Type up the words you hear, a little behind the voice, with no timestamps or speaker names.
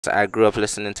I grew up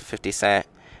listening to 50 Cent.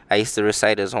 I used to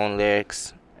recite his own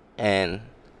lyrics and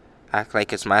act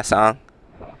like it's my song.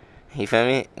 You feel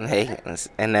me? Like,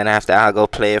 and then after I'll go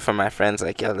play it for my friends,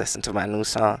 like, yo, listen to my new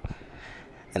song.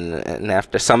 And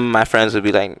after some of my friends would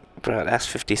be like, bro, that's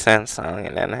 50 Cent's song.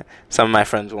 And then some of my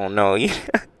friends won't know. You know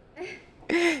what I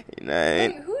mean?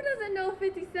 Wait, who doesn't know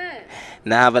 50 Cent?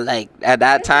 Nah, but like at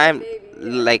that time,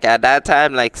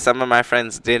 like some of my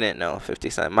friends didn't know 50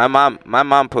 Cent. My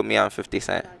mom put me on 50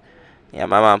 Cent. Yeah,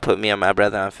 my mom put me and my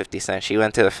brother on 50 Cent. She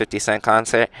went to a 50 Cent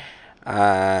concert.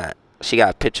 She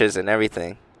got pictures and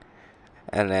everything.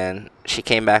 And then she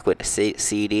came back with the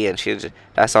CD, and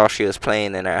that's all she was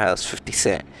playing in her house, 50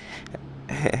 Cent.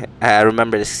 I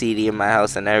remember the CD in my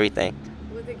house and everything.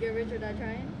 Was it Get Rich or Die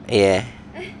Trying? Yeah.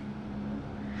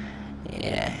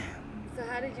 Yeah. So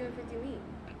how did you and 50 meet?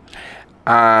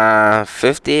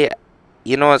 50,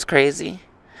 you know what's crazy?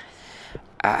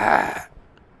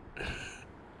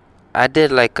 I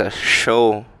did like a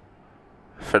show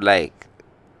for like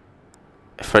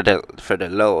for the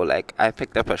low. Like I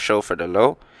picked up a show for the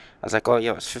low. I was like, oh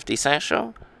yo, it's 50 Cent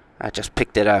show. I just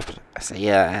picked it up. I said,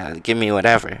 yeah, give me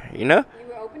whatever, you know? You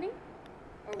were opening?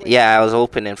 Or wait? Yeah, I was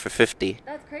opening for 50.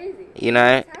 That's crazy. You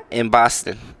know, in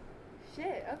Boston.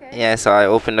 Shit, okay. Yeah, so I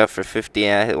opened up for 50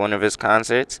 and I hit one of his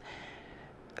concerts.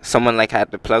 Someone like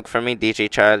had to plug for me, DJ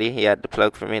Charlie. He had to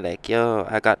plug for me, like, yo,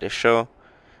 I got this show.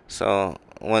 So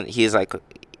when he was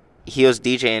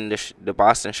DJing the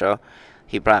Boston show,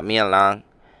 he brought me along,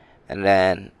 and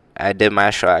then I did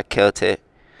my show. I killed it,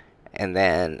 and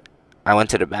then I went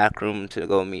to the back room to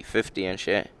go meet 50 and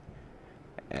shit.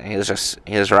 And he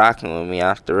was rocking with me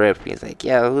off the rip. He's like,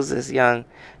 yo, who's this young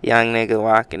nigga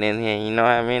walking in here? You know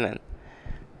what I mean? And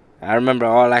I remember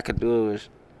all I could do was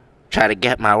try to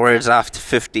get my words off to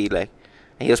 50. Like,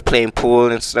 he was playing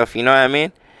pool and stuff, you know what I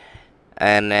mean?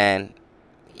 And then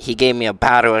he gave me a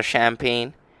bottle of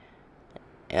champagne.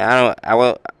 And I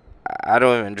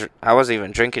wasn't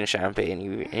even drinking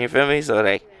champagne. You feel me? So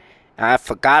like, I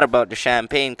forgot about the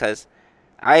champagne, because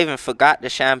I even forgot the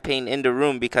champagne in the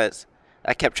room because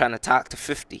I kept trying to talk to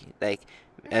 50. Like,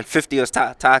 and 50 was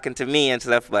talking to me and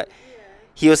stuff, but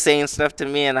he was saying stuff to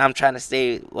me, and I'm trying to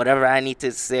say whatever I need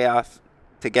to say off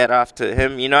to get off to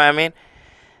him. You know what I mean?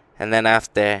 And then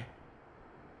after,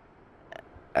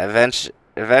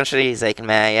 eventually he's like,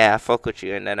 man, yeah, I fuck with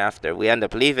you. And then after we end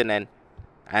up leaving, and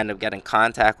I end up getting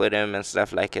contact with him and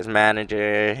stuff, like his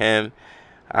manager, him,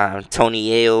 Tony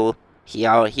Yayo. He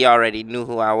already knew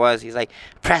who I was. He's like,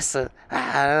 Pressa,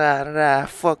 I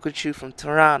fuck with you from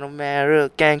Toronto, man, real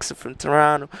gangster from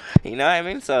Toronto. You know what I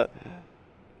mean? So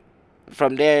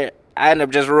from there, I end up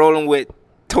just rolling with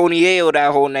Tony Yayo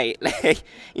that whole night. Like,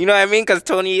 you know what I mean? Because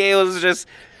Tony Yayo was just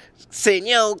saying,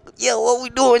 yo, what we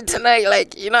doing tonight?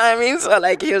 Like, you know what I mean? So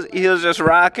like, he was just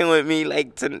rocking with me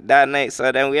like that night.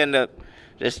 So then we end up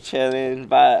just chilling,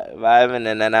 vibing,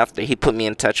 and then after, he put me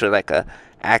in touch with like a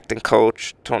acting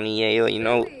coach, Tony Yayo. You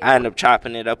know, I ended up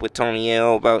chopping it up with Tony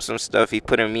Yayo about some stuff. He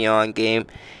putting me on game.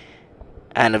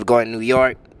 I ended up going to New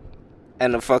York.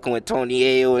 Ended up fucking with Tony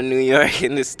Yayo in New York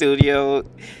in the studio.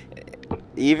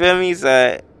 You feel me?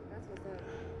 So,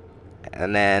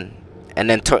 and then I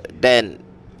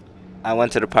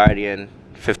went to the party and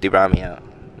 50 brought me out,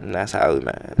 and that's how we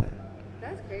met.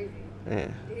 That's crazy.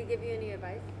 Yeah. Did he give you any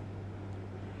advice?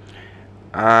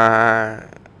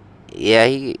 Yeah,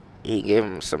 he gave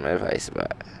him some advice,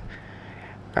 but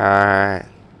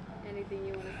Anything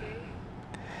you want to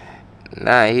say?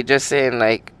 nah, he just saying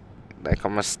like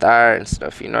I'm a star and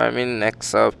stuff. You know what I mean?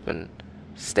 Next up and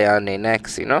stay on their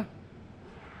necks. You know.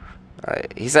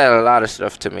 He said a lot of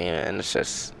stuff to me, and it's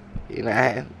just, you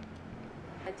know.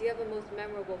 Do you have the most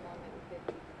memorable moment with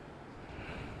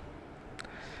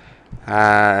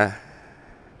 50?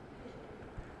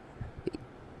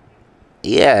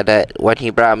 Yeah, that when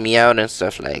he brought me out and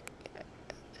stuff, like,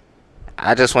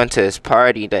 I just went to his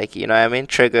party, like, you know what I mean?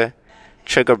 Trigger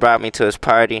brought me to his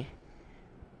party.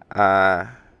 We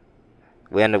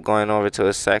ended up going over to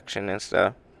his section and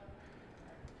stuff.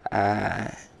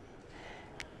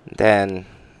 Then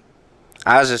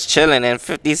I was just chilling, and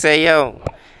 50 said, yo,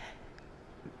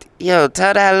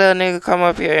 tell that little nigga come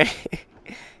up here.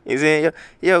 He said,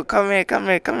 yo, come here,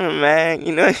 man.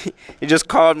 You know, he just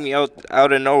called me out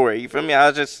of nowhere. You feel me? I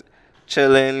was just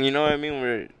chilling. You know what I mean?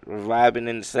 We're vibing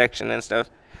in the section and stuff.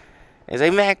 He's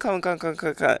like, man, come.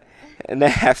 And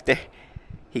then after,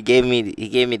 he gave me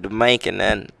the mic, and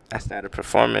then I started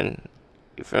performing.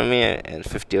 You feel me? And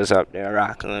 50 was up there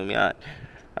rocking with me on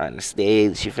the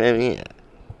stage. You feel me?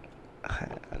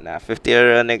 Nah, 50 a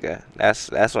real nigga.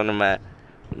 That's one of my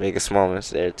biggest moments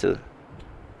there too.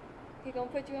 He gonna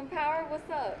put you in power? What's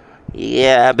up?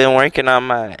 Yeah, I've been working on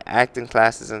my acting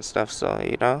classes and stuff, so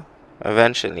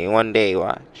eventually, one day,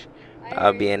 watch, I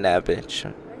I'll hear be you. in that bitch.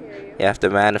 I hear you. You have to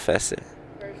manifest it.